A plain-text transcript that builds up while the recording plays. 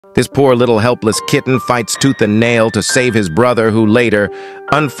This poor little helpless kitten fights tooth and nail to save his brother, who later,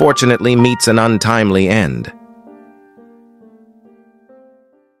 unfortunately, meets an untimely end.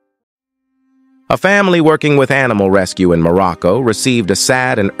 A family working with animal rescue in Morocco received a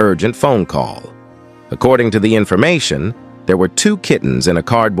sad and urgent phone call. According to the information, there were 2 kittens in a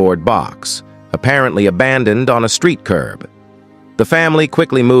cardboard box, apparently abandoned on a street curb. The family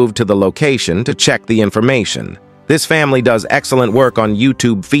quickly moved to the location to check the information. This family does excellent work on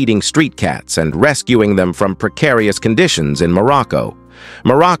YouTube feeding street cats and rescuing them from precarious conditions in Morocco.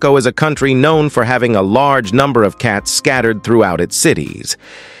 Morocco is a country known for having a large number of cats scattered throughout its cities.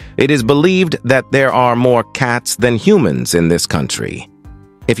 It is believed that there are more cats than humans in this country.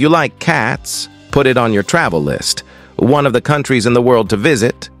 If you like cats, put it on your travel list. One of the countries in the world to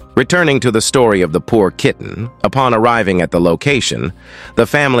visit. Returning to the story of the poor kitten, upon arriving at the location, the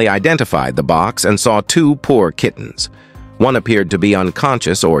family identified the box and saw 2 poor kittens. One appeared to be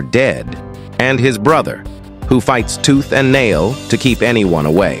unconscious or dead, and his brother, who fights tooth and nail to keep anyone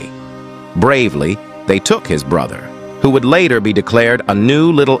away. Bravely, they took his brother, who would later be declared a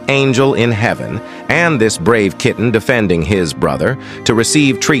new little angel in heaven, and this brave kitten defending his brother, to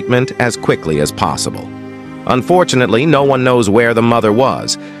receive treatment as quickly as possible. Unfortunately, no one knows where the mother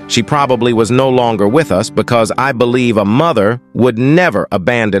was. She probably was no longer with us, because I believe a mother would never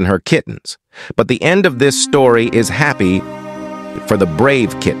abandon her kittens. But the end of this story is happy for the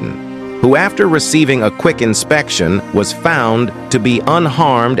brave kitten, who after receiving a quick inspection was found to be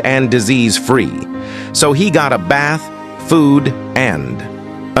unharmed and disease-free. So he got a bath, food, and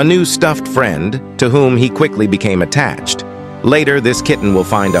a new stuffed friend to whom he quickly became attached. Later, this kitten will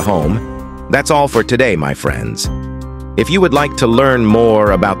find a home. That's all for today, my friends. If you would like to learn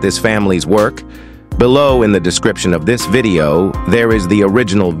more about this family's work, below in the description of this video, there is the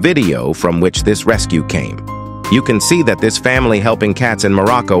original video from which this rescue came. You can see that this family helping cats in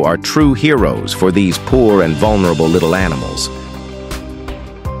Morocco are true heroes for these poor and vulnerable little animals.